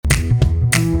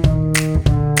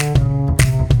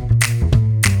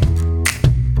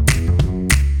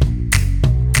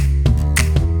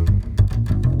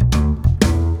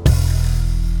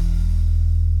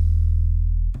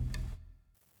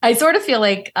I sort of feel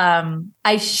like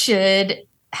I should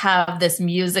have this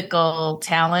musical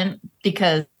talent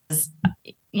because,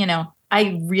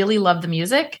 I really love the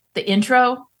music, the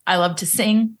intro. I love to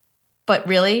sing, but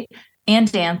really, and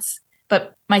dance.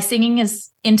 But my singing is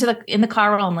in the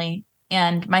car only.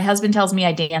 And my husband tells me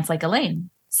I dance like Elaine.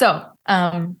 So,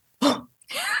 well,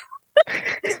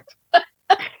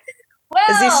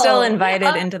 is he still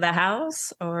invited into the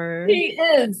house or? He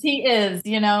is,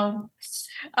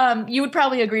 you would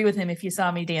probably agree with him if you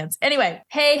saw me dance. Anyway,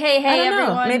 hey, I don't know.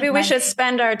 everyone. Maybe we should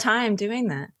spend our time doing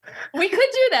that. We could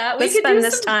do that. Let's we could spend do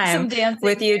this time some dancing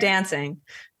with you dancing.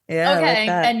 Yeah. Okay. Like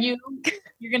that. And you're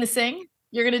going to sing?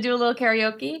 You're going to do a little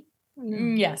karaoke?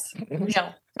 Yes.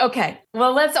 No. Okay.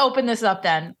 Well, let's open this up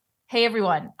then. Hey,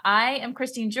 everyone. I am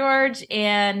Christine George,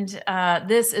 and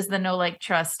this is the Know Like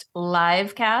Trust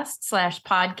live cast /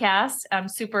 podcast. I'm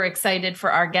super excited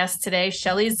for our guest today.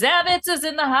 Shelley Zavitz is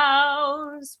in the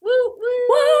house. Woo, woo.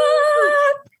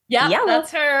 What? Yeah,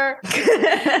 that's her.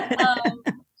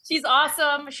 She's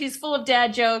awesome. She's full of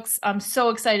dad jokes. I'm so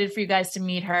excited for you guys to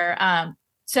meet her.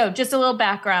 So just a little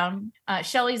background.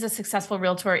 Shelley's a successful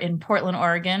realtor in Portland,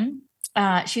 Oregon.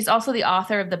 She's also the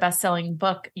author of the best-selling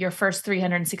book, Your First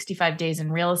 365 Days in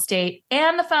Real Estate,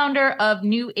 and the founder of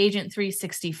New Agent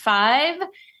 365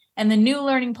 and the new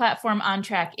learning platform On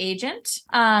Track Agent.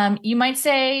 You might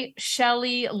say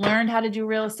Shelley learned how to do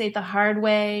real estate the hard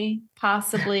way,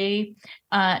 possibly.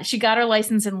 She got her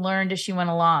license and learned as she went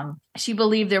along. She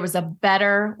believed there was a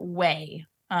better way.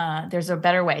 There's a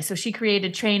better way. So she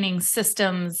created training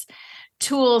systems,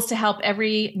 tools to help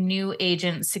every new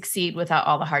agent succeed without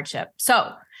all the hardship.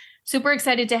 So super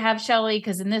excited to have Shelley,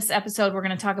 because in this episode, we're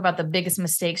going to talk about the biggest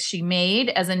mistakes she made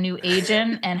as a new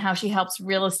agent and how she helps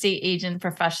real estate agent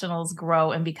professionals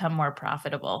grow and become more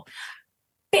profitable.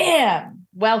 Bam!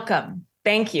 Welcome.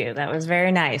 Thank you. That was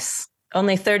very nice.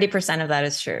 Only 30% of that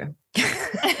is true.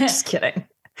 Just kidding.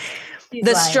 The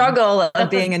lying. Struggle of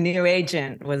being a new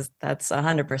agent that's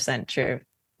 100% true.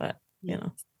 But,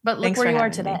 but look where you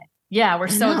are today. Yeah, we're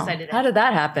so excited. How did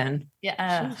that happen?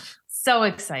 Yeah, so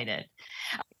excited.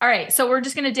 All right, so we're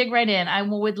just going to dig right in. I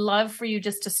would love for you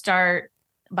just to start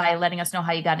by letting us know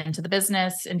how you got into the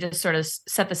business and just sort of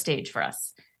set the stage for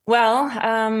us. Well,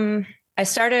 I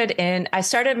started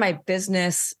my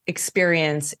business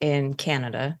experience in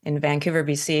Canada, in Vancouver,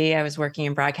 BC. I was working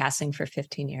in broadcasting for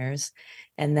 15 years.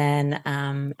 And then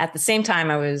at the same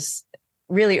time, I was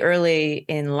really early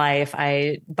in life,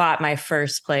 I bought my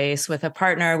first place with a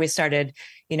partner. We started,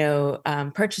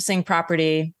 purchasing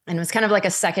property, and it was kind of like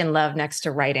a second love next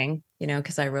to writing,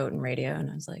 because I wrote in radio, and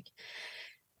I was like,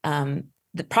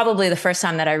 probably the first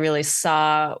time that I really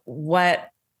saw what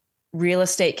real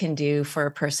estate can do for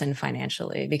a person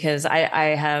financially, because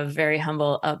I have very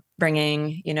humble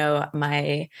upbringing.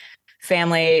 My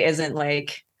family isn't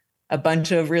like a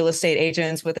bunch of real estate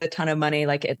agents with a ton of money.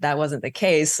 That wasn't the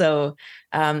case. So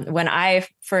when I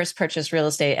first purchased real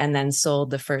estate and then sold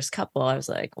the first couple, I was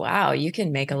like, wow, you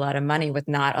can make a lot of money with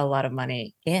not a lot of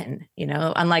money in,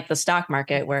 unlike the stock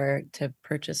market, where to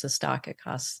purchase a stock, it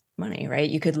costs money, right?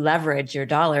 You could leverage your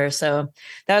dollar. So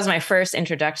that was my first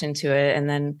introduction to it. And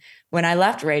then when I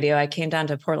left radio, I came down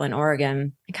to Portland,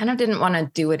 Oregon. I kind of didn't want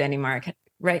to do it anymore.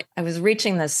 Right. I was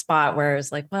reaching this spot where I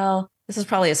was like, well, this is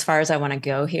probably as far as I want to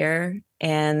go here.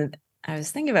 And I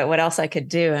was thinking about what else I could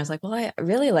do. And I was like, well, I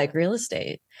really like real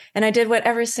estate. And I did what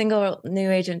every single new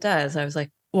agent does. I was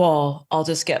like, well, I'll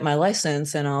just get my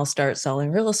license and I'll start selling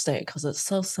real estate because it's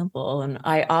so simple. And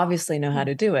I obviously know how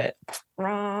to do it.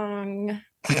 Wrong.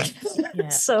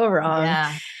 So wrong.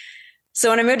 Yeah. So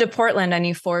when I moved to Portland, I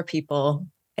knew 4 people.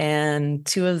 And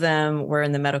 2 of them were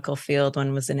in the medical field.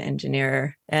 One was an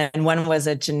engineer and one was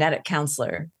a genetic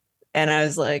counselor. And I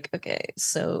was like, okay,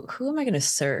 so who am I going to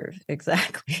serve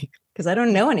exactly? Because I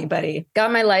don't know anybody.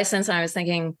 Got my license and I was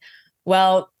thinking,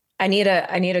 well, I need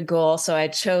a goal. So I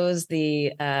chose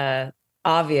the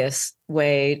obvious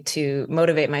way to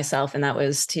motivate myself. And that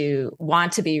was to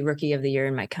want to be Rookie of the Year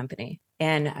in my company.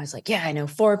 And I was like, yeah, I know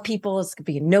 4 people. It's going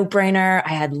to be a no-brainer. I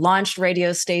had launched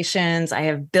radio stations. I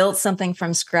have built something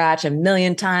from scratch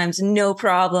 1,000,000 times. No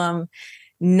problem.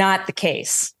 Not the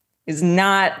case.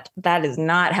 That is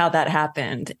not how that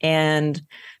happened. And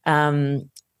I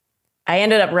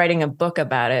ended up writing a book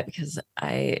about it because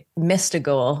I missed a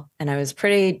goal and I was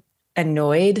pretty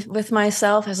annoyed with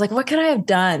myself. I was like, what could I have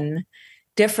done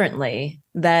differently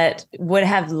that would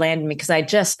have landed me? Because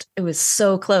it was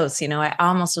so close, I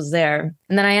almost was there.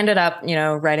 And then I ended up,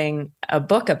 writing a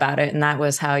book about it. And that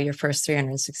was how Your First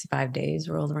 365 Days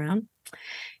rolled around.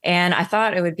 And I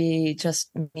thought it would be just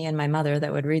me and my mother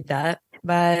that would read that.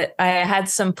 But I had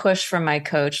some push from my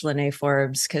coach, Lene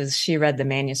Forbes, because she read the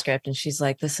manuscript and she's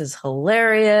like, this is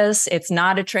hilarious. It's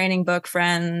not a training book,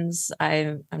 friends.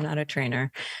 I'm not a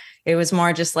trainer. It was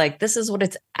more just like, this is what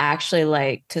it's actually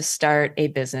like to start a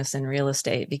business in real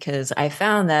estate, because I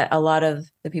found that a lot of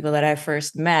the people that I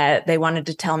first met, they wanted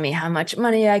to tell me how much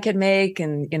money I could make.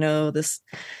 And,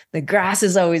 the grass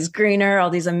is always greener,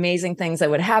 all these amazing things that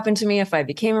would happen to me if I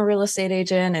became a real estate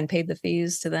agent and paid the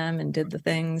fees to them and did the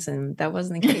things. And that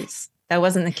wasn't the case. That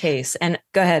wasn't the case. And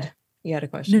go ahead. You had a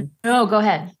question. No, go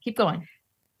ahead. Keep going.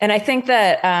 And I think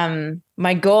that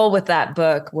my goal with that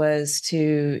book was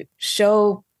to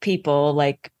show people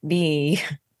like me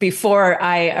before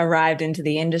I arrived into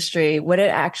the industry what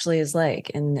it actually is like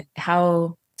and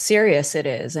how serious it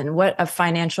is and what a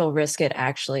financial risk it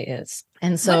actually is.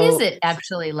 And so what is it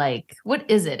actually like?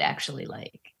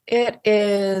 It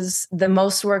is the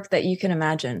most work that you can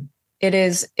imagine. It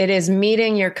is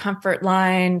meeting your comfort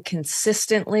line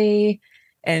consistently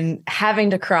and having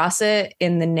to cross it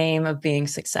in the name of being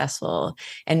successful,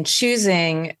 and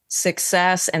choosing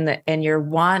success and your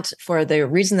want for the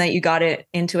reason that you got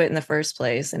into it in the first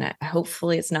place. And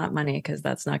hopefully it's not money, because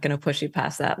that's not going to push you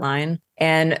past that line.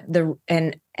 And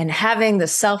having the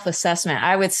self-assessment.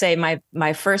 I would say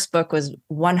my first book was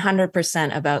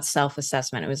 100% about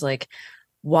self-assessment. It was like,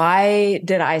 why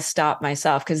did I stop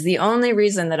myself? Because the only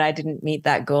reason that I didn't meet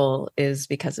that goal is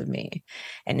because of me.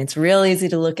 And it's real easy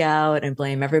to look out and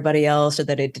blame everybody else, or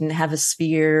that it didn't have a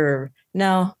sphere. Or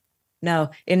no.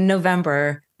 In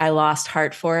November, I lost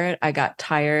heart for it. I got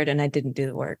tired and I didn't do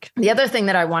the work. The other thing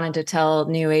that I wanted to tell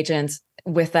new agents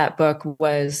with that book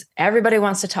was, everybody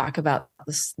wants to talk about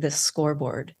this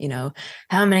scoreboard,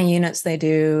 how many units they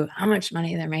do, how much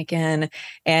money they're making.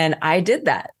 And I did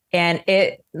that. And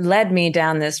it led me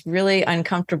down this really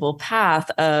uncomfortable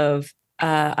path of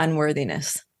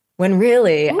unworthiness, when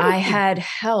really I had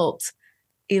helped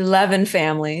 11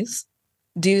 families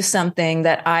do something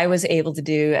that I was able to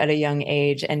do at a young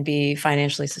age and be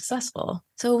financially successful.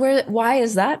 So why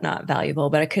is that not valuable?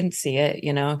 But I couldn't see it,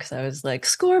 because I was like,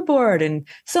 scoreboard and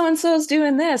so-and-so's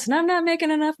doing this and I'm not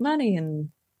making enough money, and,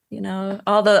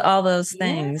 all those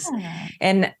things. Yeah.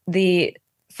 And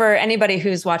for anybody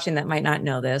who's watching that might not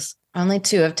know this, only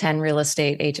 2 of 10 real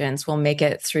estate agents will make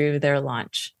it through their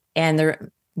launch. And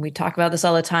we talk about this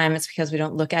all the time. It's because we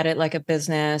don't look at it like a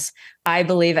business. I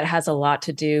believe it has a lot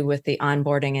to do with the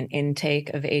onboarding and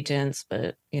intake of agents,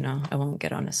 but, I won't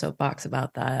get on a soapbox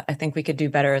about that. I think we could do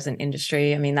better as an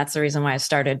industry. I mean, that's the reason why I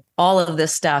started. All of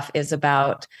this stuff is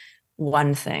about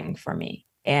one thing for me.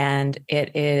 And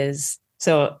it is,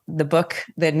 so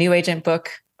the new agent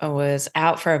book was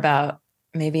out for about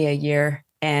maybe a year,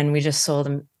 and we just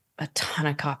sold a ton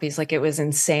of copies. Like, it was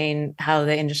insane how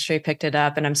the industry picked it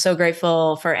up. And I'm so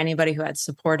grateful for anybody who had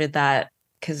supported that,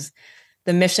 because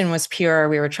the mission was pure.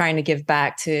 We were trying to give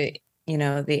back to,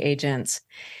 the agents.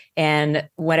 And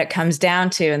what it comes down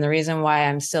to, and the reason why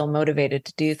I'm still motivated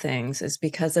to do things, is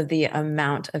because of the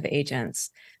amount of agents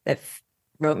that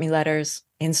wrote me letters,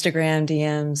 Instagram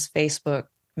DMs, Facebook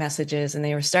messages, and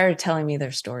they started telling me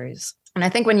their stories. And I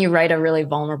think when you write a really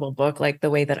vulnerable book like the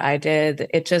way that I did,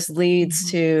 it just leads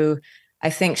to, I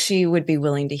think she would be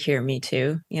willing to hear me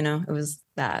too. It was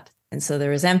that. And so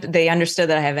there was, they understood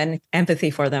that I have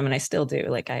empathy for them, and I still do.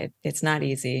 It's not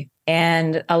easy.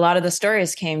 And a lot of the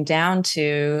stories came down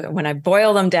to, when I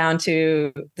boil them down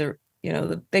to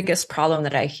the biggest problem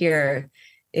that I hear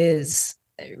is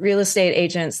real estate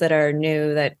agents that are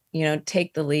new, that,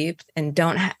 take the leap and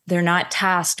they're not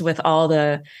tasked with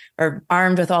or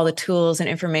armed with all the tools and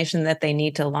information that they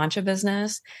need to launch a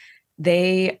business.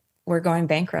 They were going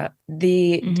bankrupt.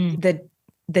 The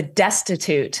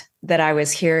destitute that I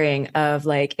was hearing of,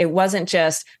 like, it wasn't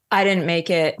just, I didn't make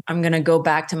it, I'm going to go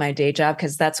back to my day job,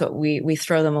 because that's what we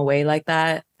throw them away like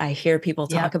that. I hear people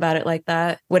talk about it like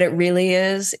that. What it really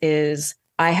is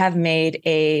I have made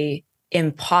a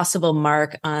impossible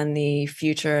mark on the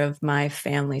future of my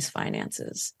family's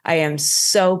finances. I am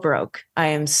so broke. I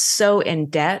am so in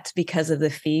debt because of the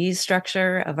fee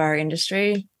structure of our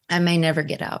industry. I may never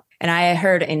get out. And I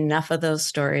heard enough of those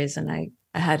stories, and I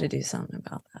had to do something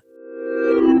about that.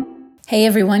 Hey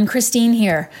everyone, Christine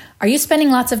here. Are you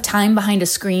spending lots of time behind a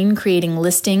screen creating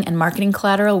listing and marketing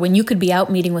collateral when you could be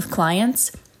out meeting with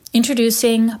clients?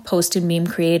 Introducing Post and Beam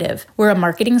Creative. We're a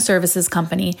marketing services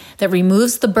company that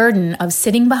removes the burden of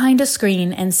sitting behind a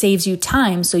screen and saves you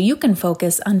time so you can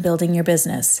focus on building your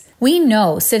business. We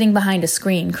know sitting behind a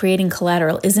screen creating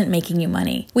collateral isn't making you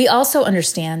money. We also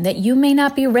understand that you may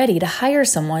not be ready to hire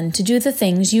someone to do the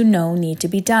things you know need to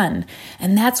be done,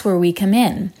 and that's where we come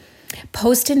in.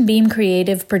 Post and Beam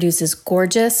Creative produces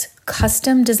gorgeous,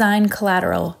 custom designed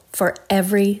collateral for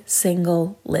every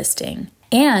single listing.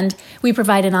 And we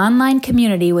provide an online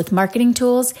community with marketing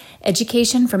tools,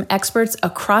 education from experts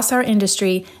across our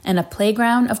industry, and a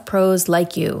playground of pros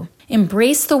like you.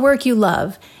 Embrace the work you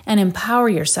love and empower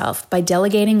yourself by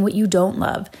delegating what you don't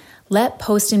love. Let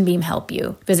Post and Beam help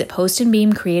you. Visit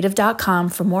postandbeamcreative.com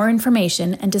for more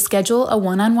information and to schedule a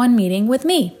one-on-one meeting with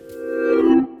me.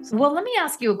 Well, let me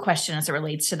ask you a question as it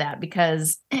relates to that,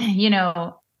 because,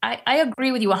 I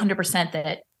agree with you 100%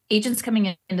 that agents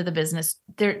coming into the business,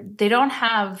 they don't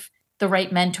have the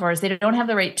right mentors. They don't have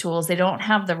the right tools. They don't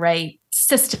have the right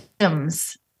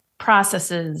systems,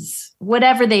 processes,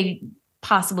 whatever they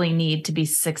possibly need to be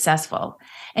successful.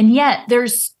 And yet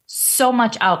there's so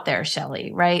much out there,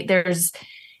 Shelley, right? But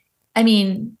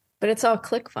it's all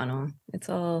ClickFunnels. It's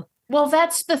all. Well,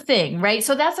 that's the thing, right?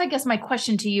 So that's, I guess, my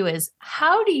question to you is,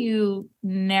 how do you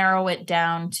narrow it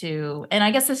down to, and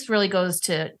I guess this really goes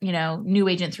to, New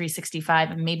Agent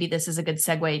 365, and maybe this is a good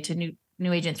segue to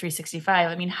New Agent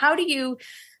 365. How do you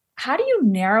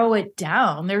narrow it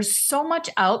down? There's so much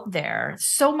out there,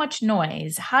 so much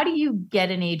noise. How do you get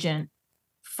an agent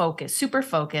focused, super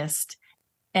focused,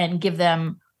 and give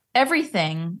them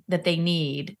everything that they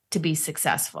need to be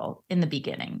successful in the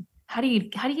beginning? How do you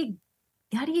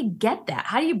get that?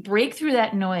 How do you break through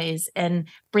that noise and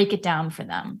break it down for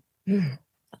them?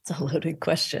 That's a loaded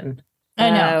question.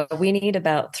 I know. We need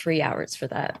about 3 hours for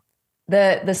that.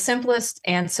 The simplest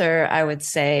answer I would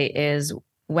say is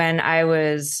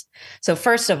so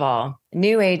first of all,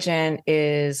 New Agent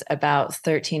is about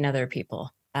 13 other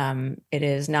people. It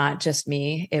is not just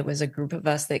me. It was a group of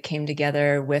us that came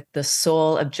together with the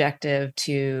sole objective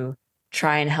to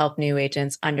try and help new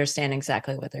agents understand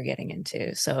exactly what they're getting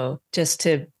into. So just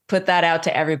to put that out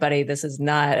to everybody, this is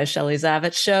not a Shelley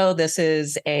Zavitz show. This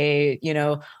is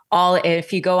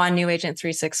if you go on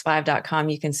newagent365.com,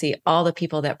 you can see all the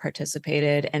people that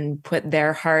participated and put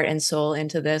their heart and soul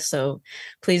into this. So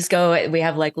please go. We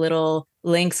have little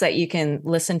links that you can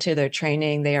listen to their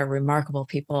training. They are remarkable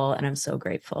people, and I'm so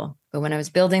grateful. But when I was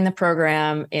building the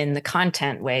program in the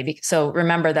content way, so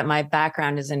remember that my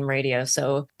background is in radio.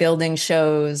 So building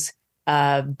shows,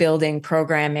 building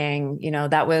programming,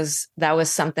 that was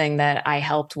something that I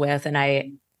helped with and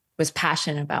I was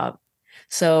passionate about.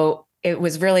 So it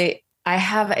was really, I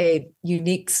have a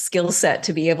unique skill set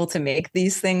to be able to make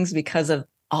these things because of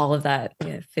all of that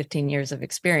 15 years of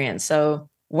experience. So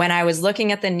when I was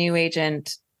looking at the new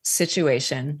agent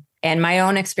situation and my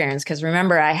own experience, because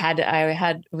remember, I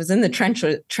was in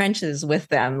the trenches with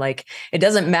them. It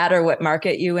doesn't matter what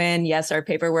market you in. Yes, our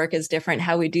paperwork is different.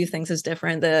 How we do things is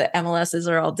different. The MLSs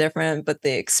are all different, but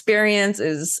the experience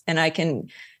is, and I can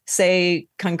say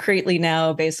concretely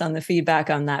now, based on the feedback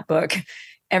on that book,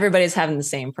 everybody's having the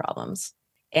same problems.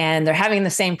 And they're having the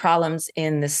same problems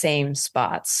in the same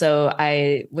spots. So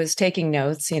I was taking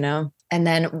notes, and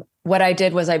then what I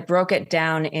did was I broke it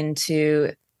down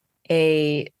into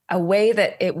a way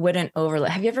that it wouldn't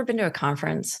overlap. Have you ever been to a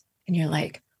conference and you're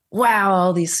like, wow,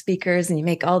 all these speakers, and you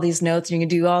make all these notes and you can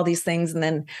do all these things. And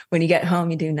then when you get home,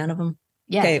 you do none of them.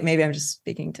 Yeah. Okay, maybe I'm just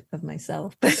speaking of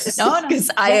myself. No. Because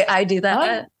I do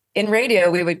that. In radio,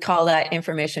 we would call that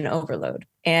information overload.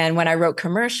 And when I wrote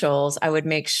commercials, I would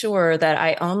make sure that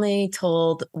I only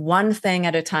told one thing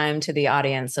at a time to the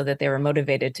audience so that they were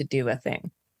motivated to do a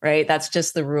thing, right? That's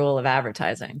just the rule of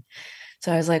advertising.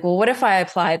 So I was like, well, what if I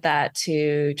applied that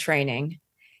to training?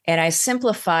 And I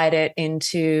simplified it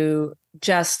into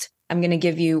I'm going to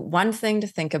give you one thing to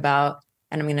think about,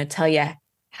 and I'm going to tell you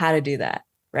how to do that,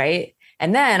 right?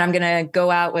 And then I'm going to go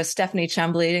out with Stephanie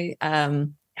Chumbley,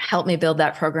 help me build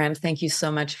that program. Thank you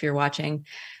so much if you're watching.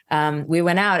 We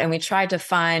went out and we tried to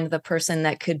find the person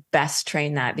that could best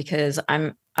train that, because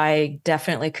I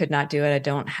definitely could not do it. I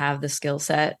don't have the skill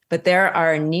set, but there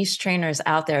are niche trainers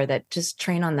out there that just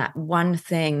train on that one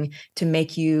thing to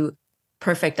make you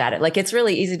perfect at it. It's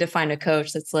really easy to find a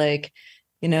coach that's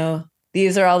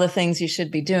these are all the things you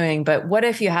should be doing. But what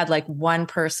if you had one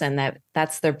person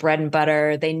that's their bread and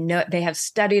butter? They know, they have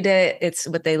studied it. It's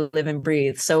what they live and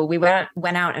breathe. So we went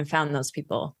out and found those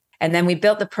people. And then we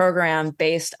built the program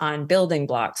based on building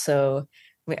blocks. So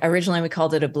originally we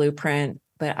called it a blueprint,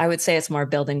 but I would say it's more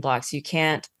building blocks. You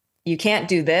can't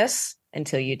do this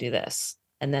until you do this,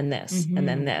 and then this, and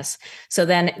then this. So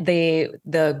then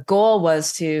the goal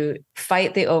was to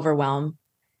fight the overwhelm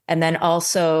and then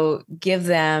also give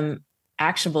them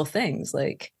actionable things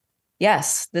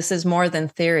yes, this is more than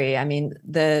theory.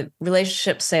 The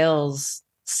relationship sales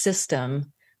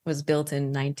system was built in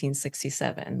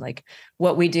 1967. Like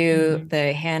what we do,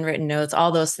 the handwritten notes,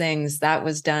 all those things, that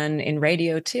was done in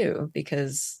radio too,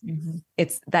 because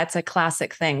that's a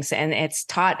classic thing. So, and it's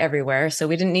taught everywhere. So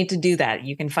we didn't need to do that.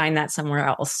 You can find that somewhere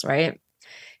else, right?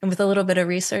 And with a little bit of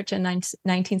research in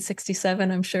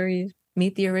 1967, I'm sure you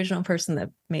meet the original person that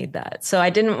made that. So I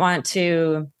didn't want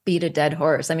to beat a dead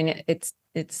horse. I mean, it's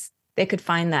they could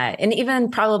find that. And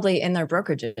even probably in their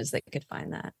brokerages, they could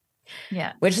find that.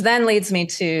 Yeah. Which then leads me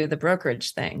to the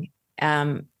brokerage thing.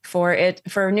 For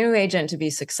a new agent to be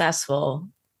successful,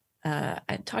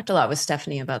 I talked a lot with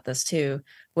Stephanie about this too,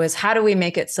 was how do we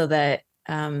make it so that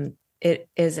it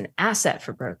is an asset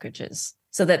for brokerages,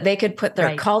 so that they could put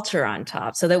their culture on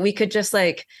top, so that we could just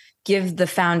like give the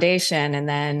foundation, and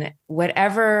then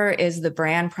whatever is the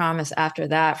brand promise after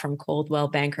that from Coldwell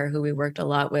Banker, who we worked a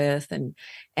lot with, and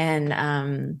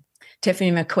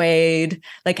Tiffany McQuaid,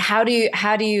 like how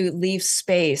do you leave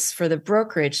space for the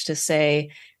brokerage to say,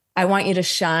 I want you to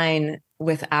shine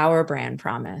with our brand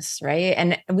promise, right?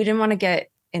 And we didn't want to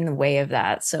get in the way of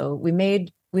that. So we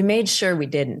made sure we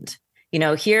didn't. You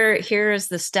know, here's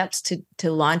the steps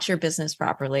to launch your business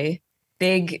properly.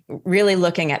 Big, really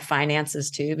looking at finances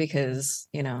too, because,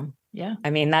 you know, I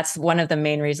mean, that's one of the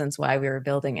main reasons why we were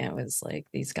building it, was like,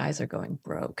 these guys are going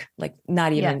broke, like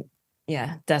not even,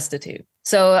 destitute.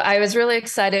 So I was really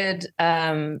excited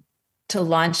to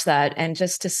launch that, and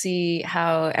just to see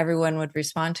how everyone would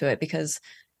respond to it, because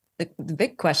the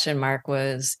big question mark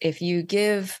was, if you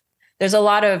give, there's a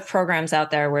lot of programs out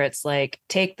there where it's like,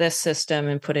 take this system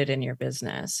and put it in your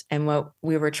business. And what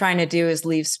we were trying to do is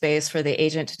leave space for the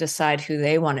agent to decide who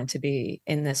they wanted to be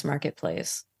in this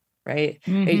marketplace, right?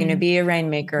 Are you going to be a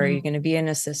rainmaker? Are you going to be an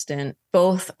assistant?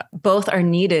 Both are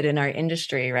needed in our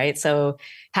industry, right? So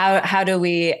how do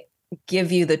we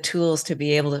give you the tools to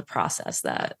be able to process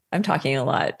that? I'm talking a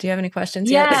lot. Do you have any questions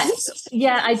yet?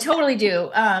 Yeah, I totally do.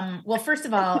 Well, first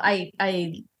of all,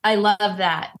 I love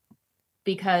that,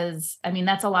 because I mean,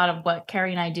 that's a lot of what Carrie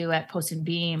and I do at Post and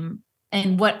Beam,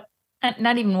 and what,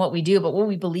 not even what we do, but what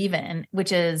we believe in,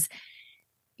 which is,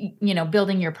 you know,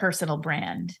 building your personal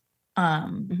brand.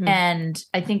 And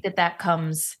I think that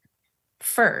comes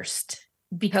first,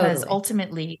 because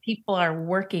ultimately people are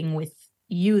working with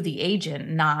you, the agent,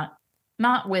 not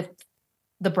with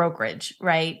the brokerage,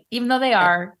 right? Even though they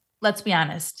are, let's be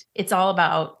honest, it's all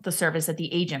about the service that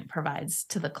the agent provides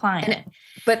to the client.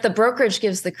 But the brokerage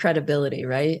gives the credibility,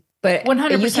 right? But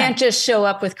 100%. You can't just show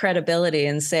up with credibility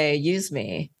and say, use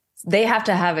me. They have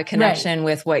to have a connection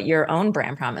with what your own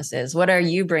brand promise is. What are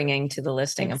you bringing to the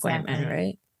listing appointment,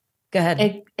 right? Go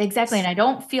ahead. Exactly. And I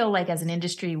don't feel like as an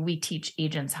industry, we teach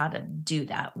agents how to do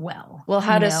that well. Well,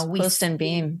 how does Post and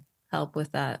Beam help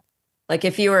with that? Like,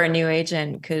 if you were a new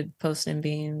agent, could Post and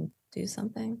Beam do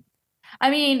something? I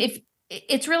mean, if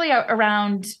it's really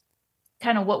around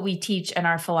kind of what we teach and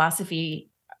our philosophy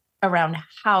around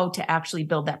how to actually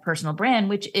build that personal brand,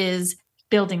 which is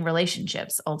building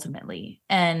relationships ultimately,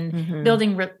 and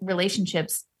building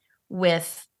relationships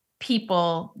with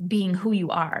people being who you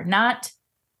are, not,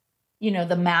 you know,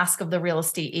 the mask of the real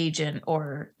estate agent,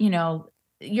 or, you know,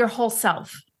 your whole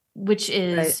self, which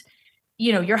is,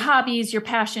 you know, your hobbies, your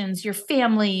passions, your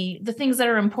family, the things that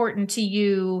are important to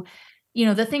you, you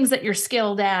know, the things that you're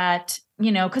skilled at,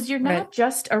 you know, because you're not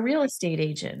just a real estate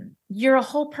agent, you're a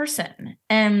whole person,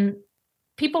 and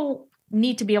people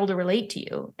need to be able to relate to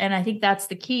you. And I think that's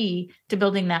the key to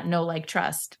building that know, like,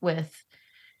 trust with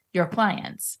your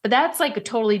clients. But that's like a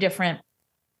totally different,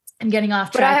 and getting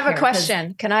off track. But I have a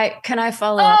question. Can I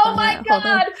follow up on that? Oh my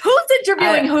God. Who's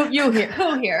interviewing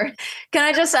who here? Can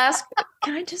I just ask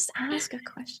a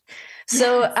question?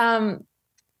 So,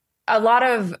 a lot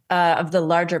of the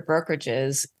larger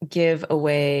brokerages give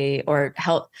away or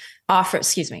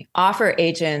offer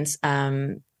agents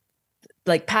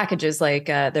like packages, like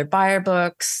their buyer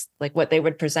books, like what they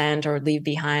would present or leave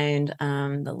behind,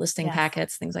 the listing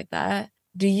packets, things like that.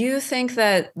 Do you think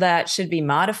that should be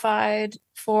modified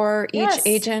for each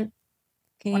agent?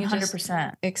 Can you 100%.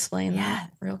 just explain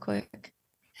that real quick?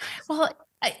 Well,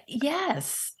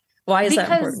 yes. Why is that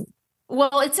important?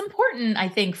 Well, it's important, I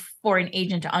think, for an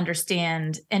agent to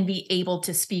understand and be able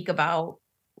to speak about,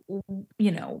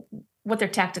 you know, what their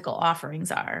tactical offerings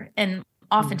are. And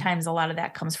oftentimes a lot of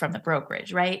that comes from the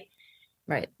brokerage, right?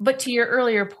 Right. But to your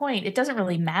earlier point, it doesn't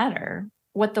really matter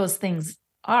what those things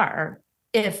are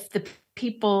if the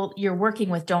people you're working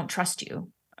with don't trust you,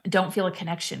 don't feel a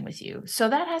connection with you. So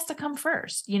that has to come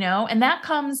first, you know, and that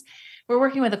comes, we're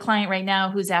working with a client right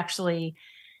now who's actually,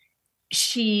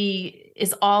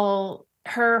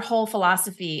 her whole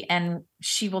philosophy, and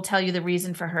she will tell you the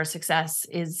reason for her success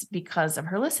is because of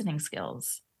her listening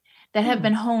skills. that have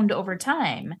been honed over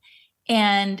time.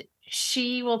 And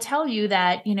she will tell you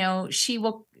that, she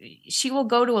will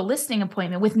go to a listing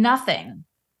appointment with nothing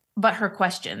but her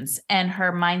questions and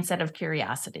her mindset of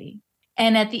curiosity.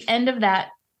 And at the end of that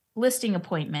listing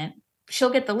appointment, she'll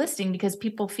get the listing because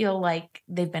people feel like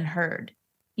they've been heard,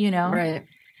 Right.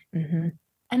 Mm-hmm.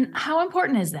 And how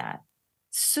important is that?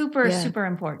 Super, super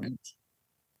important.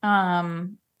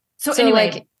 So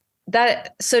anyway, like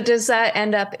that. So does that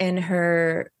end up in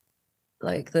her,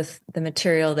 like the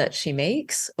material that she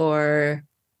makes, or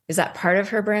is that part of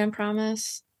her brand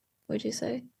promise? Would you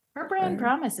say her brand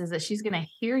promise is that she's going to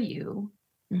hear you,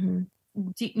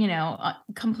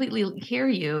 completely hear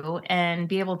you and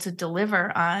be able to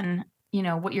deliver on,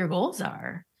 what your goals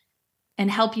are and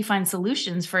help you find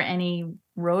solutions for any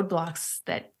roadblocks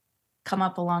that come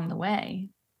up along the way.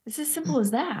 It's as simple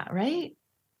as that, right?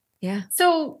 Yeah.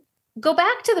 So go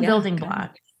back to the building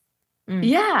blocks.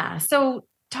 Yeah. So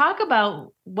talk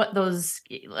about what those,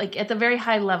 like at the very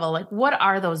high level, like what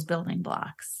are those building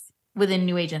blocks within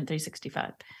New Agent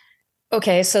 365?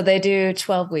 Okay. So they do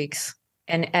 12 weeks,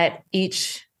 and at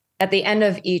the end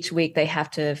of each week, they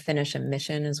have to finish a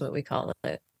mission, is what we call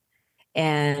it.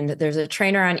 And there's a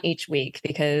trainer on each week,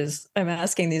 because I'm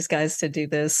asking these guys to do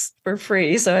this for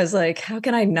free. So I was like, how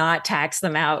can I not tax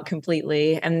them out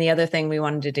completely? And the other thing we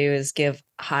wanted to do is give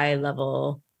high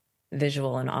level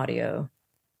visual and audio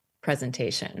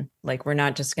presentation. Like, we're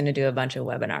not just going to do a bunch of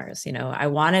webinars. I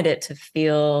wanted it to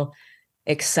feel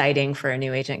exciting for a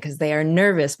new agent, because they are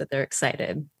nervous, but they're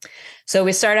excited. So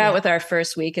we start out with our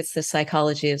first week. It's the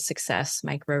psychology of success.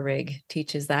 Mike Roehrig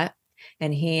teaches that.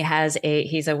 And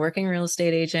he's a working real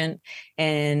estate agent,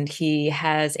 and he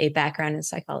has a background in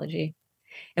psychology.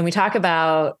 And we talk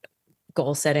about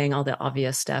goal setting, all the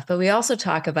obvious stuff, but we also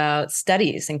talk about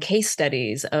studies and case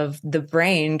studies of the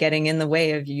brain getting in the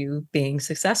way of you being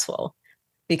successful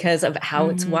because of how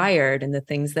it's wired, and the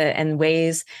things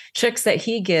tricks that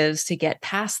he gives to get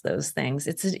past those things.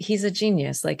 He's a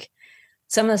genius. Like,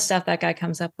 some of the stuff that guy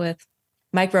comes up with.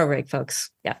 Mike Roehrig, folks.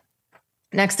 Yeah.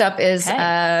 Next up is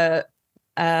Eleni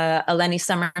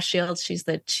Summershield. She's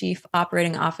the chief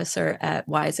operating officer at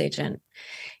Wise Agent.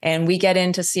 And we get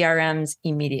into CRMs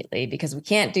immediately, because we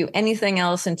can't do anything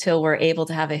else until we're able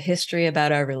to have a history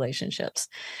about our relationships.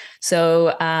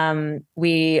 So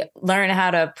we learn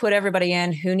how to put everybody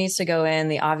in, who needs to go in.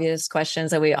 The obvious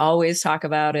questions that we always talk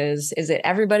about is it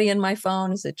everybody in my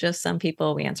phone? Is it just some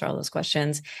people? We answer all those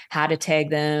questions. How to tag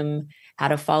them, how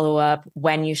to follow up,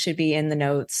 when you should be in the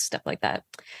notes, stuff like that.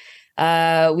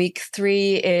 Week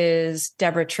 3 is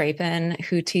Deborah Trapin,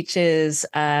 who teaches,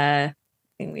 I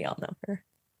think we all know her.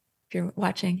 If you're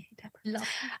watching,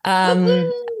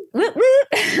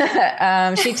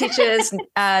 she teaches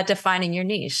defining your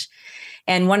niche.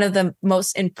 And one of the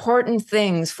most important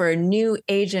things for a new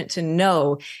agent to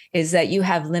know is that you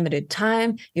have limited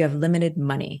time, you have limited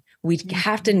money. We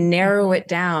have to narrow it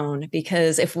down,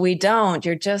 because if we don't,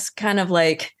 you're just kind of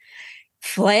like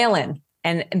flailing.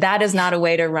 And that is not a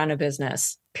way to run a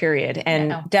business, period.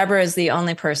 And Deborah is the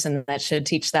only person that should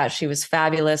teach that. She was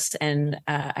fabulous. And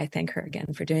I thank her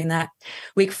again for doing that.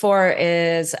 Week 4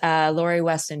 is Lori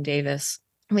Weston Davis.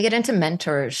 We get into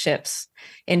mentorships,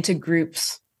 into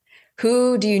groups.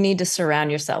 Who do you need to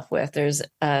surround yourself with? There's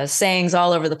sayings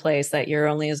all over the place that you're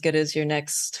only as good as your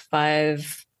next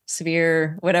 5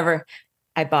 severe, whatever.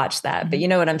 I botched that, but you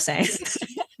know what I'm saying.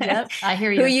 Yep, I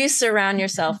hear you. Who you surround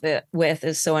yourself with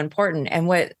is so important. And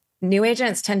what new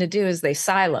agents tend to do is they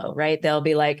silo, right? They'll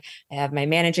be like, I have my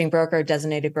managing broker,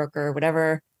 designated broker,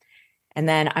 whatever. And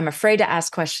then I'm afraid to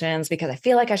ask questions because I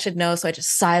feel like I should know. So I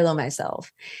just silo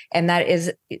myself. And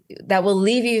that will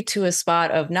leave you to a spot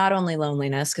of not only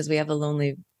loneliness, because we have a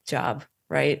lonely job,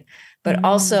 right? But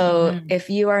also, if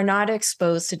you are not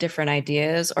exposed to different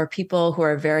ideas or people who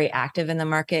are very active in the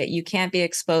market, you can't be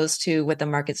exposed to what the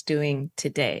market's doing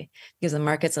today, because the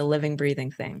market's a living,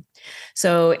 breathing thing.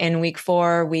 So in week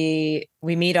 4, we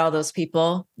meet all those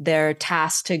people. They're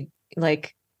tasked to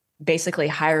basically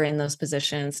hire in those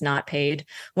positions, not paid.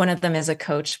 One of them is a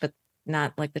coach, but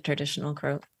not like the traditional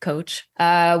coach.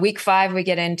 Week 5, we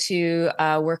get into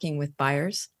working with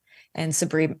buyers, and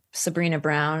Sabrina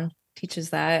Brown teaches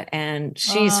that, and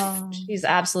she's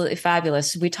absolutely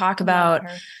fabulous. We talk about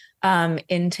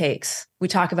intakes. We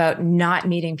talk about not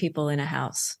meeting people in a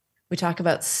house. We talk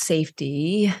about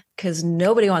safety, because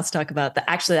nobody wants to talk about that.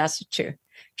 Actually, that's true.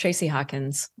 Tracy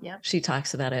Hawkins, she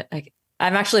talks about it.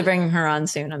 I'm actually bringing her on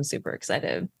soon. I'm super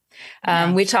excited.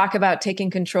 Nice. We talk about taking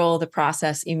control of the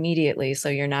process immediately, so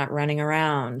you're not running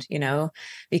around,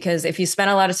 because if you spend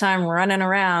a lot of time running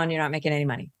around, you're not making any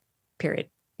money, period.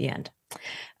 The end.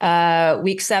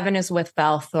 Week 7 is with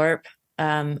Val Thorpe.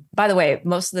 By the way,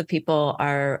 most of the people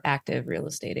are active real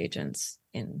estate agents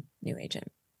in New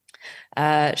Agent.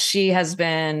 She has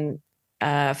been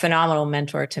a phenomenal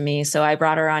mentor to me. So I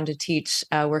brought her on to teach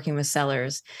working with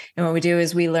sellers. And what we do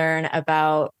is we learn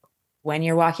about when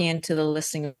you're walking into the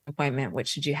listing appointment, what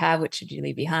should you have, what should you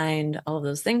leave behind, all of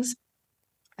those things,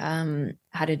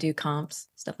 how to do comps,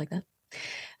 stuff like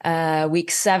that. Week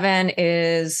 7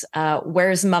 is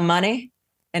Where's My Money?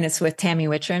 And it's with Tammy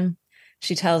Wittrin.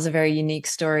 She tells a very unique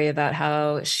story about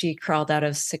how she crawled out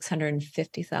of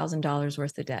 $650,000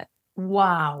 worth of debt.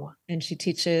 Wow. And she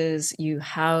teaches you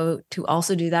how to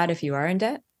also do that if you are in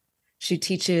debt. She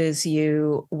teaches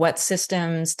you what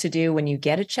systems to do when you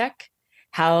get a check,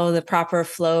 how the proper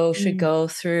flow should go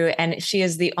through. And she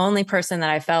is the only person that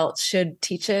I felt should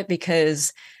teach it,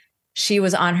 because she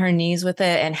was on her knees with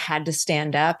it and had to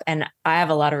stand up. And I have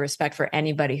a lot of respect for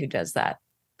anybody who does that,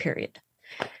 period.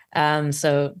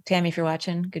 So Tammy, if you're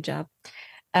watching, good job.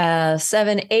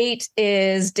 7, 8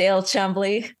 is Dale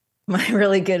Chumbley, my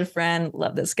really good friend.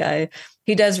 Love this guy.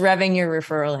 He does revving your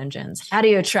referral engines. How do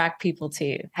you attract people to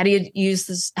you? How do you use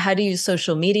this? How do you use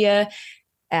social media?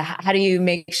 How do you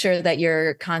make sure that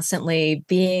you're constantly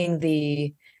being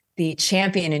the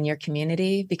champion in your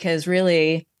community? Because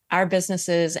really, our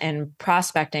businesses and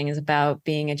prospecting is about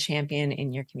being a champion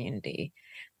in your community.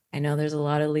 I know there's a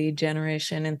lot of lead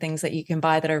generation and things that you can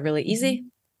buy that are really easy.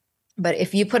 But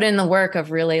if you put in the work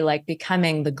of really like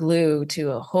becoming the glue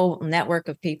to a whole network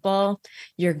of people,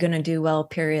 you're going to do well,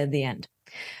 period, the end.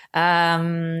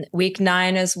 Week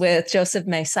 9 is with Joseph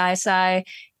Mesai.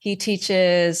 He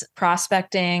teaches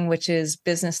prospecting, which is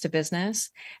business to business.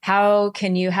 How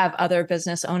can you have other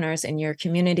business owners in your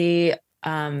community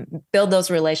build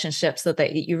those relationships so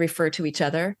that you refer to each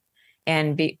other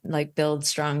and build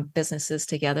strong businesses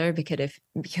together?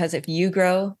 Because if you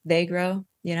grow, they grow,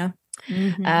 you know?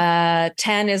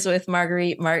 10 is with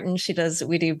Marguerite Martin.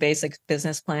 We do basic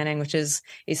business planning, which is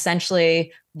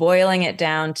essentially boiling it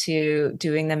down to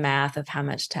doing the math of how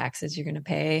much taxes you're going to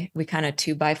pay. We kind of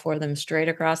 2x4 them straight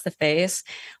across the face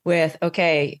with,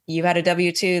 okay, you had a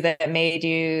W-2 that made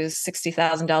you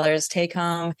 $60,000 take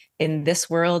home. In this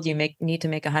world, you need to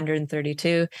make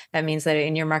 132. That means that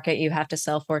in your market, you have to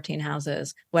sell 14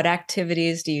 houses. What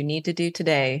activities do you need to do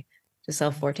today to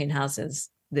sell 14 houses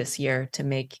this year to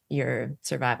make your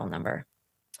survival number?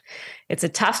 It's a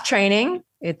tough training.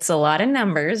 It's a lot of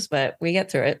numbers, but we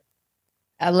get through it.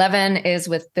 11 is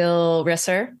with Bill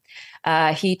Risser.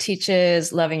 He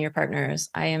teaches loving your partners.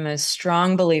 I am a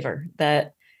strong believer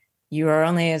that you are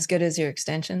only as good as your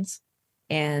extensions.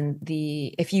 And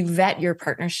if you vet your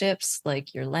partnerships,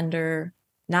 like your lender,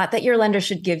 not that your lender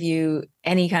should give you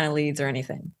any kind of leads or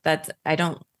anything.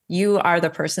 You are the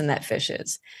person that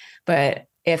fishes. But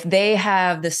if they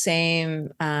have the same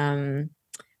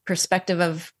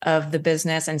perspective of the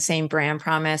business and same brand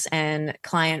promise and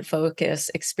client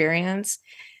focus experience,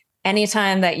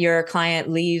 anytime that your client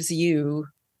leaves you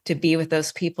to be with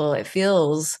those people, it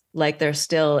feels like they're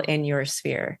still in your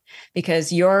sphere,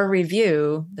 because your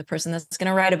review, the person that's going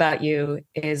to write about you,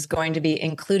 is going to be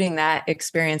including that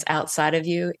experience outside of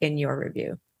you in your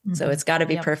review. So it's got to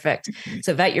be perfect.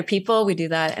 So vet your people. We do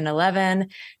that in 11.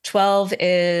 12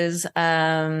 is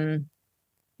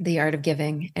the art of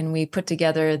giving. And we put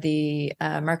together the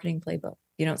marketing playbook.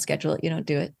 You don't schedule it. You don't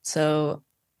do it. So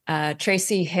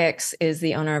Tracy Hicks is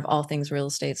the owner of All Things Real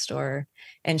Estate Store.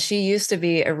 And she used to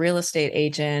be a real estate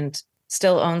agent,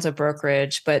 still owns a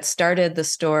brokerage, but started the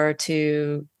store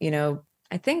to,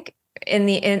 I think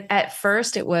at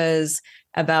first it was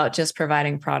about just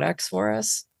providing products for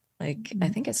us. I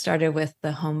think it started with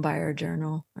the Home Buyer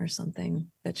Journal or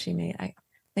something that she made. I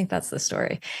think that's the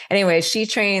story. Anyway, she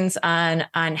trains on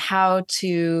how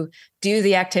to do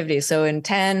the activities. So in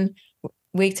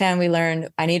week 10, we learned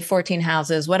I need 14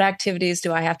 houses. What activities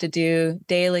do I have to do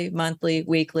daily, monthly,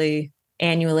 weekly,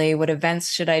 annually? What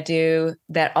events should I do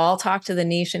that all talk to the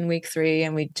niche in week 3?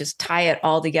 And we just tie it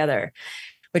all together,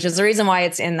 which is the reason why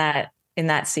it's in that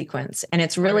sequence. And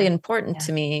it's really important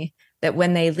to me that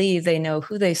when they leave, they know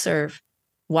who they serve,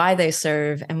 why they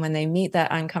serve. And when they meet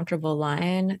that uncomfortable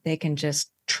line, they can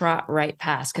just trot right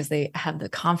past because they have the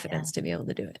confidence to be able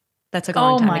to do it. That took a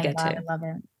long time to get to. I love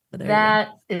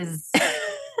it.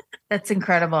 That's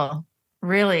incredible.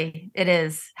 Really, it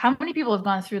is. How many people have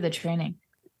gone through the training?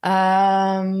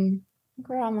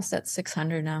 We're almost at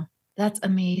 600 now. That's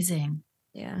amazing.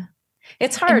 Yeah.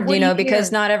 It's hard,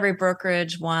 because not every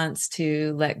brokerage wants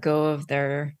to let go of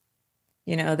their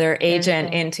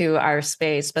agent into our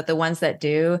space, but the ones that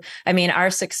do, our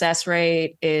success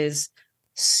rate is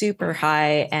super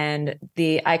high. And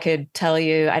I could tell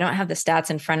you, I don't have the stats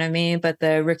in front of me, but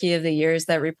the rookie of the years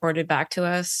that reported back to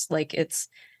us, like it's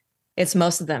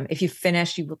most of them. If you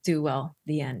finish, you will do well.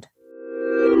 The end.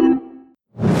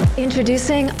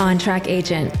 Introducing OnTrack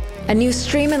Agent, a new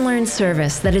stream and learn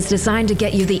service that is designed to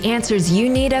get you the answers you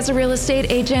need as a real estate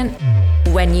agent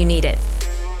when you need it.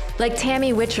 Like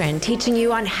Tammy Wittrin teaching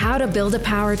you on how to build a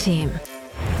power team.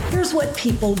 Here's what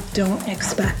people don't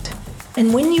expect.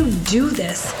 And when you do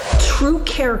this, true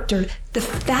character, the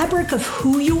fabric of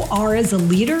who you are as a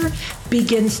leader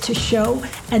begins to show,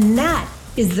 and that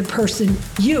is the person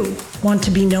you want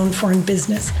to be known for in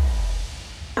business.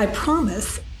 I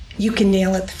promise you can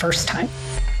nail it the first time.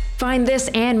 Find this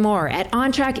and more at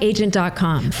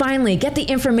ontrackagent.com. Finally, get the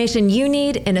information you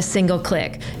need in a single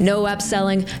click. No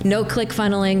upselling, no click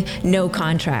funneling, no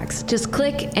contracts. Just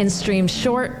click and stream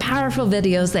short, powerful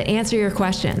videos that answer your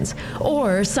questions.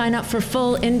 Or sign up for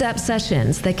full in-depth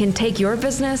sessions that can take your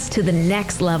business to the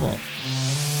next level.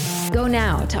 Go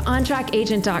now to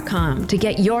ontrackagent.com to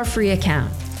get your free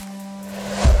account.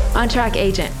 OnTrack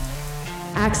Agent.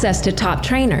 Access to top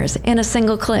trainers in a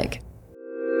single click.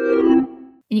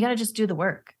 You got to just do the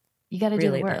work. You got to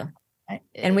do the work.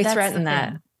 And we threaten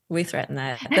that. We threaten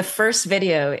that. The first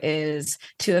video is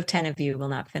 2 of 10 of you will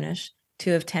not finish.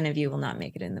 2 of 10 of you will not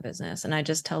make it in the business. And I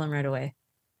just tell them right away.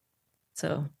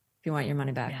 So if you want your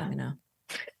money back, let me know.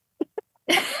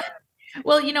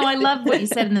 Well, I love what you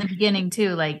said in the beginning too.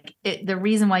 Like the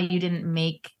reason why you didn't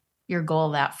make your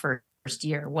goal that first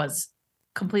year was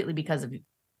completely because of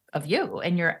you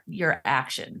and your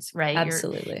actions, right?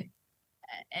 Absolutely.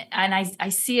 And I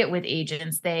see it with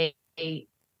agents. They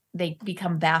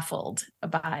become baffled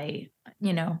by,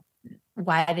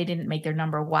 why they didn't make their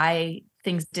number, why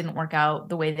things didn't work out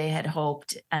the way they had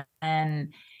hoped.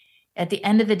 And at the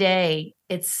end of the day,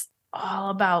 it's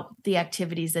all about the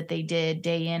activities that they did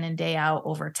day in and day out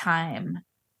over time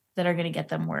that are going to get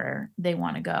them where they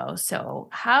want to go. So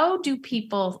how do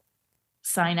people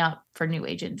sign up for New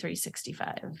Agent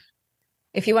 365?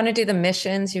 If you want to do the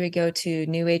missions, you would go to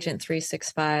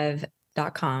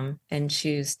newagent365.com and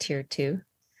choose tier 2.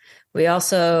 We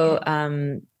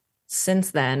also,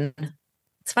 since then,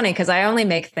 it's funny because I only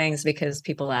make things because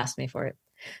people ask me for it.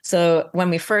 So when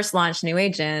we first launched New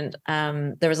Agent,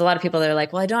 there was a lot of people that were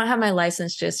like, well, I don't have my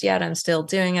license just yet. I'm still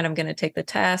doing it. I'm going to take the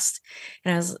test.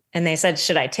 And they said,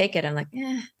 should I take it? I'm like,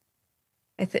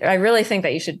 I really think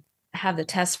that you should have the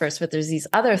test first, but there's these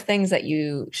other things that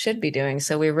you should be doing.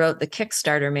 So we wrote the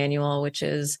Kickstarter manual, which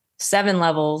is 7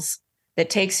 levels that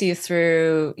takes you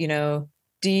through, can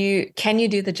you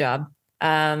do the job?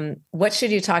 What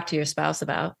should you talk to your spouse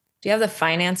about? Do you have the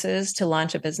finances to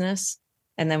launch a business?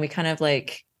 And then we kind of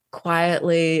like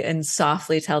quietly and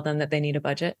softly tell them that they need a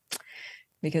budget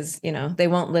because, they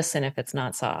won't listen if it's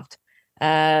not soft.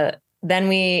 Then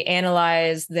we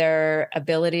analyze their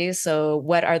abilities. So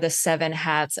what are the 7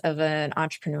 hats of an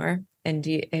entrepreneur? And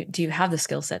do you have the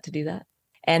skill set to do that?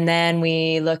 And then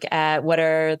we look at what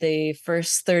are the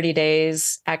first 30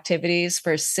 days activities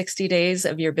for 60 days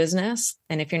of your business.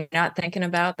 And if you're not thinking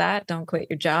about that, don't quit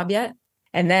your job yet.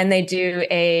 And then they do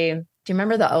you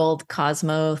remember the old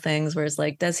Cosmo things where it's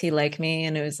like, does he like me?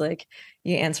 And it was like,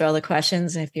 you answer all the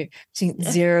questions. And if you're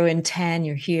 0 and 10,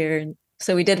 you're here. And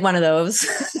so we did one of those.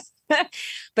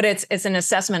 But it's an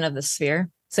assessment of the sphere.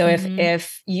 So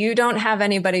if you don't have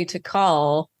anybody to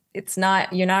call,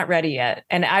 you're not ready yet.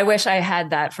 And I wish I had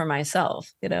that for myself.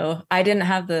 I didn't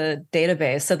have the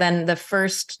database. So then the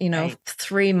first,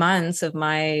 3 months of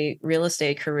my real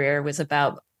estate career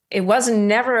it was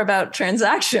never about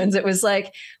transactions. It was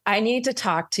like, I need to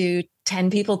talk to 10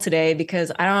 people today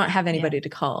because I don't have anybody to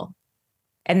call.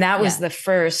 And that was the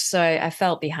first. So I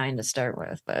felt behind to start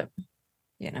with, but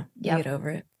get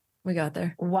over it. We got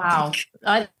there. Wow.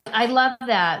 I love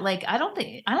that. Like, I don't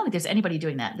think there's anybody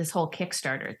doing that, this whole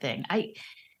Kickstarter thing.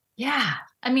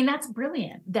 That's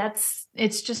brilliant.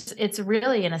 It's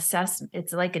really an assessment.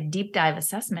 It's like a deep dive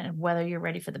assessment of whether you're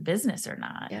ready for the business or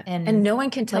not. Yeah. And no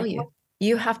one can tell you.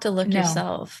 You have to look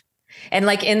yourself. And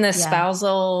like in the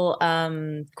spousal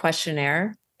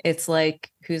questionnaire, it's like,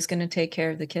 who's going to take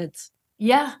care of the kids?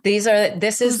 Yeah. Who's going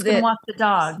to walk the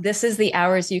dog? This is the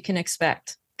hours you can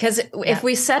expect. Because if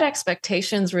we set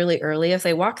expectations really early, if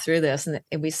they walk through this and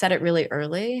we set it really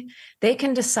early, they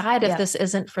can decide if this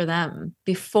isn't for them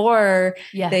before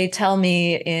they tell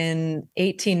me in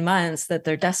 18 months that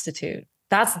they're destitute.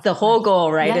 That's the whole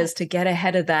goal, right? Is to get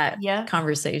ahead of that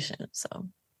conversation. So,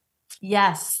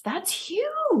 yes, that's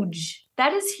huge.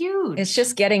 That is huge. It's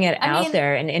just getting it out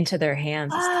there and into their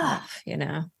hands is tough,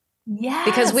 Yes.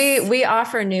 Because we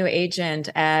offer New Agent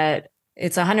at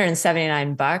it's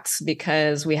 $179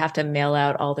 because we have to mail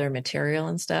out all their material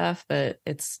and stuff, but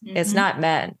it's not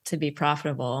meant to be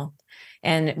profitable.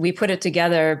 And we put it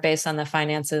together based on the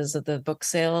finances of the book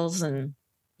sales. And,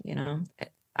 you know,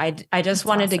 I just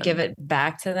wanted to give it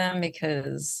back to them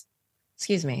because,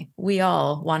 excuse me, we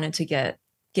all wanted to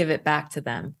give it back to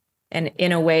them. And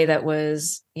in a way that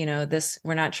was, you know,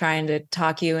 we're not trying to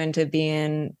talk you into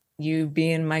being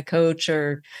my coach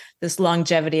or this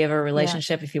longevity of a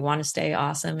relationship. Yeah. If you want to stay,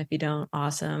 awesome. If you don't,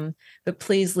 awesome. But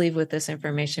please leave with this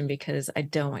information because I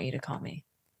don't want you to call me.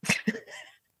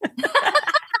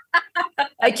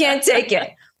 I can't take it.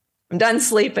 I'm done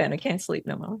sleeping. I can't sleep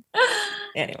no more.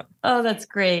 Anyway. Oh, that's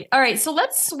great. All right. So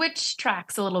let's switch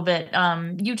tracks a little bit.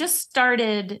 You just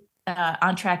started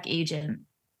On Track Agent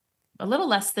a little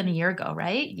less than a year ago,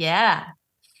 right? Yeah.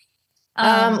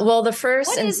 Well, the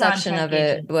first inception of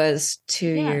it was 2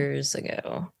 years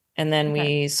ago. And then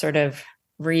we sort of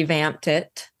revamped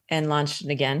it and launched it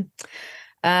again.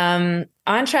 On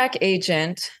Track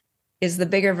Agent is the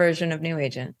bigger version of New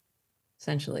Agent,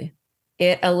 essentially.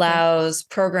 It allows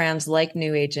programs like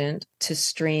New Agent to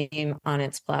stream on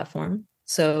its platform.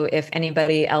 So if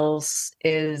anybody else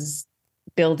is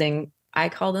building, I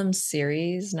call them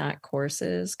series, not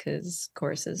courses, because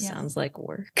courses sounds like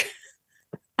work.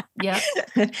 Yeah.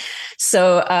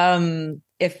 So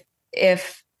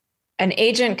if an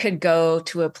agent could go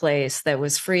to a place that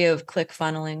was free of click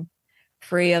funneling,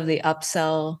 free of the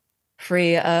upsell,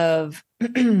 free of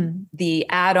the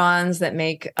add-ons that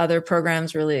make other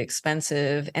programs really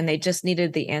expensive, and they just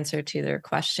needed the answer to their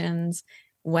questions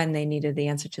when they needed the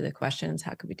answer to the questions,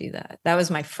 how could we do that? That was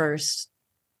my first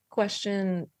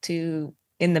question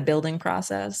in the building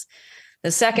process.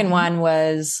 The second one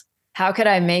was, how could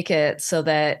I make it so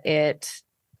that it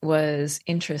was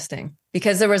interesting?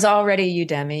 Because there was already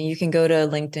Udemy. You can go to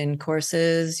LinkedIn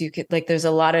courses. You could there's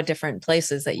a lot of different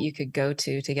places that you could go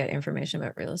to get information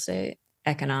about real estate,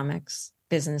 economics,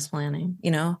 business planning,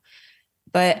 you know,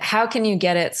 but how can you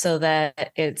get it so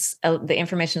that the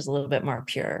information is a little bit more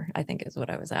pure, I think is what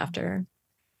I was after.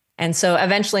 And so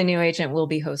eventually New Agent will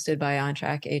be hosted by On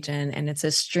Track Agent, and it's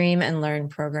a stream and learn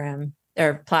program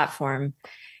or platform.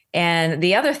 And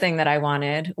the other thing that I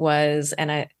wanted was, and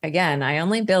I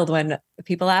only build when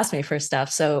people ask me for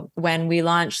stuff. So when we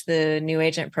launched the New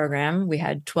Agent program, we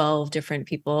had 12 different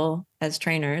people as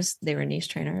trainers. They were niche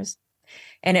trainers.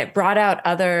 And it brought out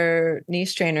other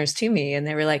niche trainers to me. And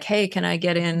they were like, hey, can I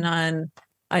get in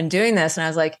on doing this? And I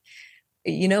was like,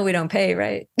 you know, we don't pay,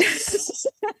 right?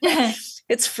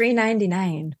 It's free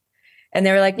 99. And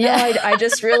they were like, no, I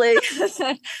just really...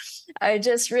 I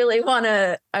just really want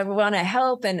to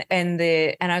help. And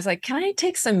I was like, can I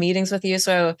take some meetings with you?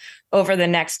 So over the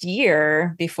next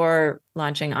year before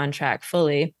launching On Track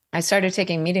fully, I started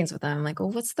taking meetings with them. I'm like, well,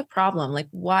 what's the problem? Like,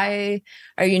 why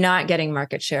are you not getting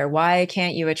market share? Why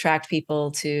can't you attract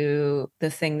people to the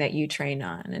thing that you train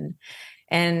on?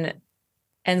 And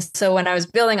so when I was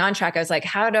building On Track, I was like,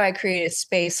 how do I create a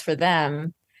space for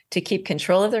them to keep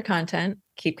control of their content,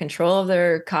 keep control of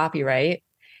their copyright,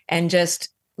 and just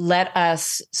let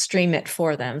us stream it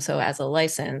for them. So as a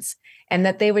license, and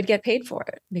that they would get paid for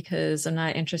it, because I'm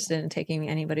not interested in taking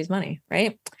anybody's money.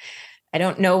 Right. I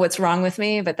don't know what's wrong with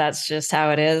me, but that's just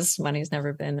how it is. Money's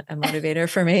never been a motivator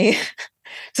for me.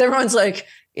 So everyone's like,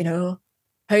 you know,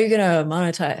 how are you going to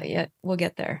monetize? Yeah, we'll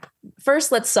get there.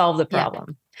 First, let's solve the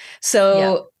problem.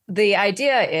 So the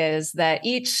idea is that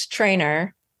each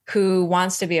trainer who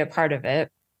wants to be a part of it,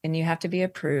 and you have to be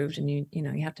approved, and you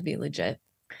have to be legit,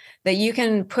 that you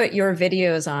can put your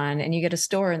videos on and you get a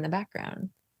store in the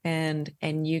background, and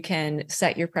you can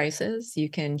set your prices. You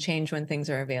can change when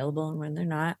things are available and when they're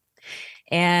not.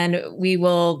 And we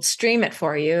will stream it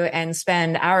for you and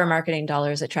spend our marketing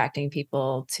dollars attracting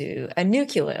people to a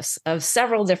nucleus of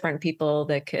several different people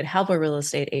that could help a real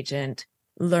estate agent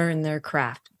learn their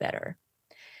craft better.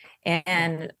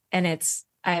 And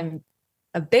I'm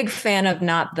a big fan of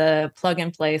not the plug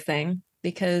and play thing,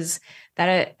 because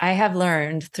that I have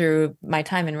learned through my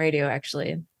time in radio,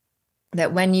 actually,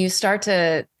 that when you start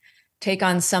to take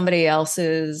on somebody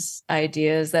else's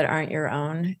ideas that aren't your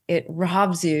own, it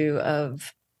robs you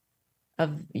of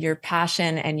your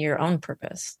passion and your own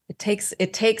purpose.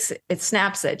 It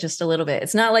snaps it just a little bit.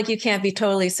 It's not like you can't be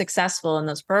totally successful in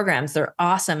those programs. They're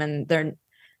awesome, and they're,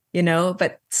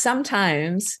 but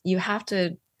sometimes you have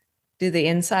to do the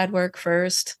inside work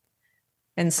first.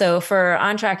 And so for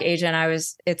On Track Agent,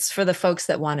 it's for the folks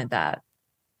that wanted that.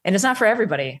 And it's not for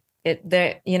everybody.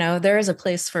 There is a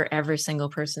place for every single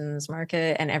person's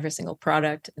market and every single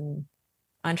product. And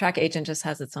On Track Agent just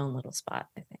has its own little spot,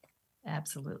 I think.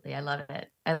 Absolutely. I love it.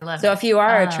 I love it. So if you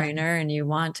are a trainer and you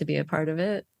want to be a part of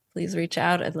it, please reach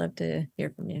out. I'd love to hear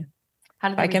from you. How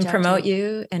do If they I can reach out to promote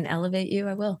you and elevate you,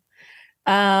 I will.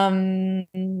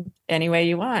 Any way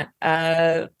you want.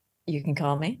 You can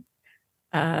call me.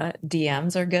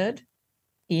 DMs are good.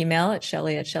 Email at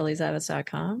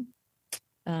shelley@shelleyzavitz.com.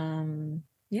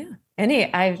 Yeah.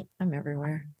 I'm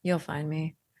everywhere. You'll find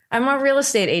me. I'm a real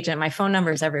estate agent. My phone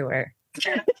number is everywhere.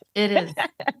 It is.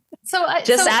 So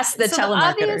Just ask the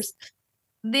telemarketers.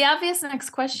 The obvious next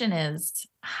question is,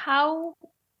 how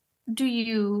do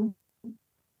you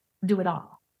do it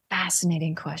all?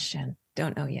 Fascinating question.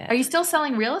 Don't know yet. Are you still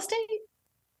selling real estate?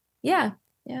 Yeah.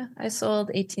 Yeah. I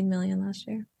sold 18 million last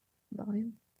year.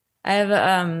 Volume. I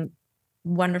have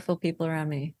wonderful people around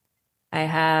me. I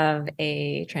have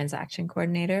a transaction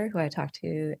coordinator who I talk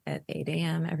to at 8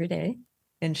 a.m. every day.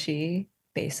 And she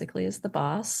basically is the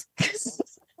boss.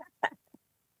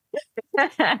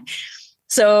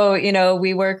 So,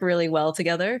 we work really well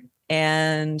together.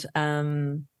 And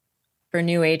for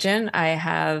new agent, I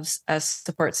have a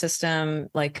support system,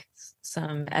 like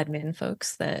some admin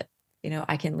folks that,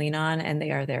 I can lean on, and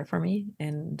they are there for me.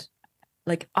 And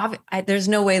there's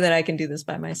no way that I can do this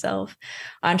by myself.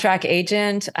 On Track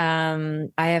Agent, I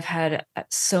have had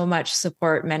so much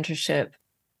support, mentorship.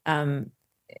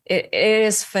 It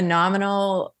is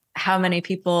phenomenal how many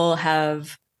people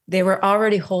they were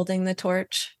already holding the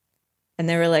torch, and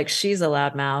they were like, she's a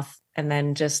loudmouth. And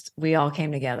then we all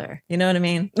came together. You know what I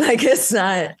mean? Like, it's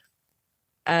not,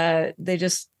 I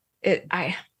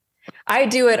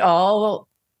do it all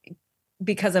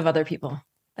because of other people,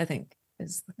 I think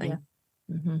is the thing. Yeah.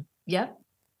 Mm-hmm. Yep.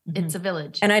 Mm-hmm. It's a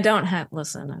village. And I don't have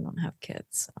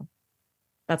kids. So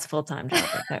that's a full-time job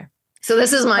right there. So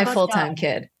this is my full-time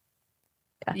kid.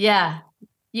 Yeah.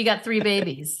 You got 3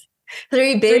 babies.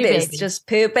 3 babies just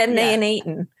pooping and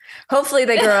eating. Hopefully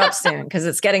they grow up soon, because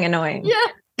it's getting annoying. Yeah.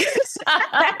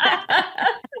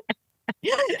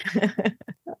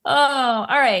 Oh,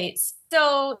 all right.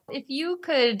 So if you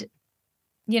could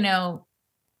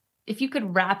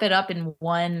wrap it up in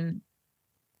one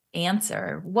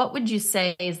answer, what would you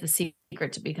say is the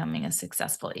secret to becoming a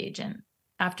successful agent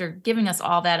after giving us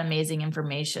all that amazing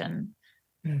information?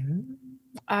 Mm-hmm.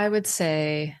 I would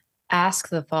say ask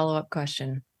the follow-up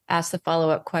question. Ask the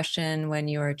follow-up question when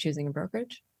you are choosing a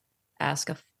brokerage. Ask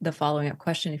the following-up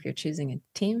question if you're choosing a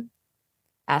team.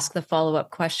 Ask the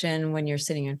follow-up question when you're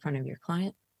sitting in front of your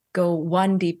client. Go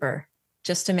one deeper,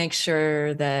 just to make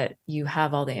sure that you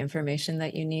have all the information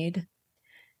that you need.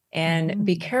 And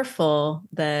be careful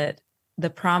that the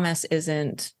promise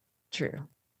isn't true.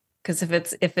 Because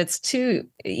if it's too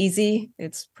easy,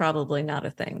 it's probably not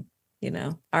a thing.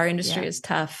 Our industry is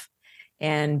tough,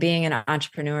 and being an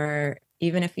entrepreneur,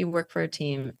 even if you work for a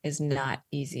team, is not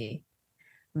easy.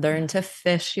 Learn to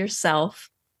fish yourself,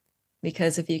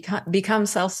 because if you become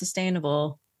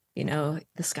self-sustainable, the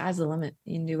sky's the limit.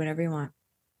 You can do whatever you want.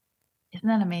 Isn't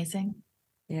that amazing?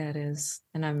 Yeah, it is.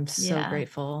 And I'm so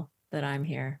grateful that I'm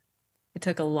here. It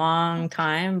took a long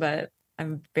time, but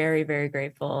I'm very, very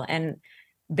grateful. And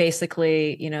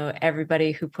basically,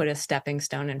 everybody who put a stepping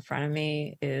stone in front of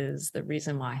me is the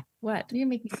reason why. What? You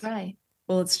make me cry.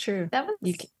 Well, it's true. That was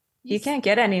you can't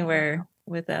get anywhere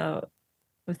without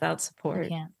support. You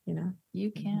can't.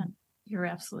 You can't. Mm-hmm. You're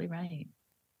absolutely right.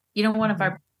 One of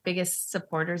our biggest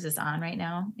supporters is on right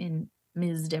now, in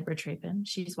Ms. Deborah Trapin.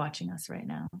 She's watching us right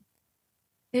now.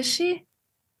 Is she?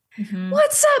 Mm-hmm.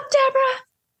 What's up, Deborah?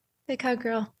 Big hug,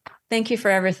 girl. Thank you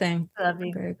for everything. Love you.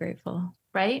 I'm very grateful.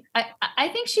 Right? I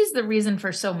think she's the reason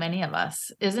for so many of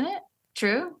us, isn't it?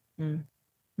 True?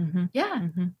 Mm-hmm. Yeah.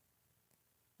 Mm-hmm.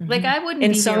 Like, I wouldn't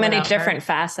in be so here many without different her.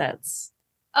 facets.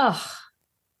 Oh.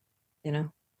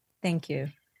 Thank you.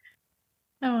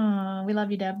 Oh, we love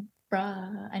you,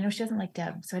 Deborah. I know she doesn't like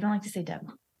Deb, so I don't like to say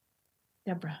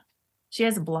Deborah. She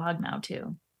has a blog now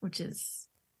too, which is,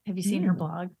 have you seen her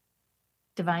blog?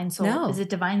 Divine Soul. No. Is it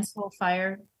Divine Soul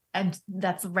Fire? And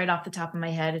that's right off the top of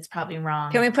my head. It's probably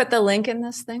wrong. Can we put the link in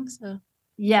this thing? So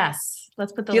yes,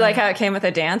 let's put the Do you link. like how it came with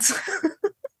a dance?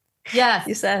 Yes.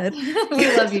 You said.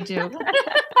 We love you too.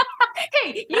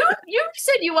 Hey, you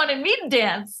said you wanted me to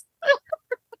dance.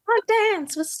 I'll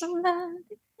dance with somebody.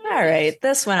 All right.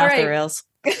 This went off the rails.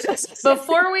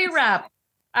 Before we wrap,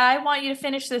 I want you to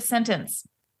finish this sentence.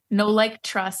 Know, like,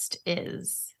 trust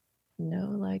is.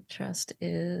 Know, like, trust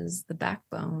is the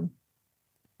backbone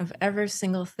of every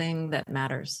single thing that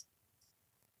matters.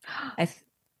 I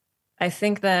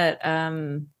think that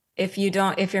if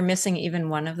you're missing even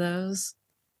one of those,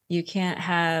 you can't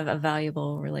have a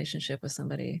valuable relationship with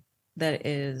somebody that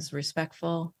is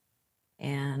respectful,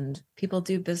 and people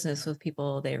do business with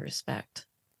people they respect.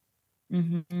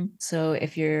 Mm-hmm. So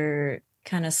if you're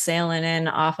kind of sailing in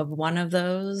off of one of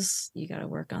those, you got to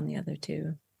work on the other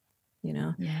two. You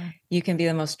know, you can be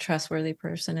the most trustworthy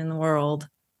person in the world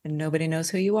and nobody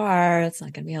knows who you are. It's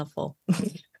not going to be helpful,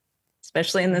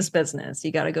 especially in this business.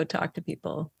 You got to go talk to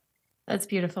people. That's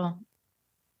beautiful.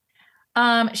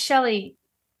 Shelley,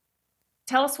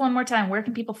 tell us one more time, where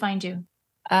can people find you?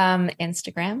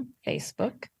 Instagram,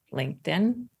 Facebook,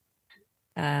 LinkedIn,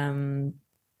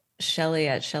 Shelley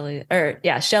at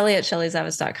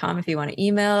ShelleyZavitz.com. If you want to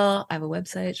email, I have a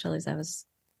website, Shelley Zavitz.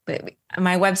 But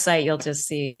my website, you'll just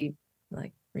see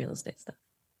like real estate stuff.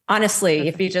 Honestly,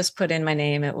 if you just put in my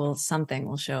name, something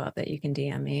will show up that you can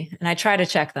DM me. And I try to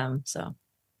check them. So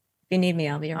if you need me,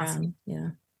 I'll be around. Yeah.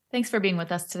 Thanks for being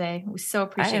with us today. We so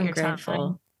appreciate your grateful.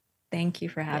 time. Thank you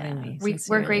for having me.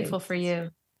 We're grateful for you.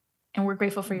 And we're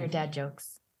grateful for your dad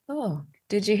jokes. Oh,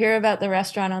 did you hear about the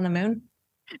restaurant on the moon?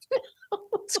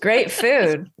 It's great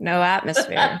food, no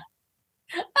atmosphere.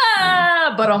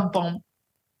 Boom.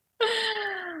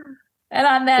 And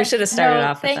on that, we should have started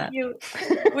off with thank you.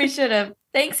 We should have.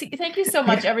 Thank you so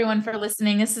much, everyone, for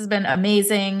listening. This has been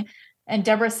amazing. And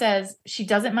Deborah says she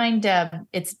doesn't mind Deb.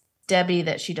 It's Debbie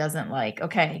that she doesn't like.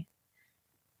 Okay.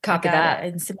 Copy that.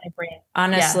 It's in my brain.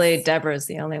 Honestly, yes. Deborah's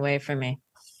the only way for me.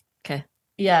 Okay.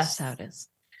 Yes. That's how it is.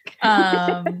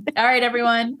 All right,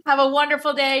 everyone. Have a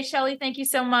wonderful day. Shelley, thank you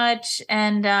so much.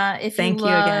 And if you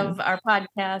love our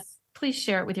podcast, please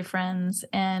share it with your friends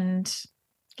and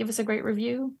give us a great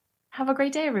review. Have a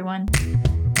great day, everyone.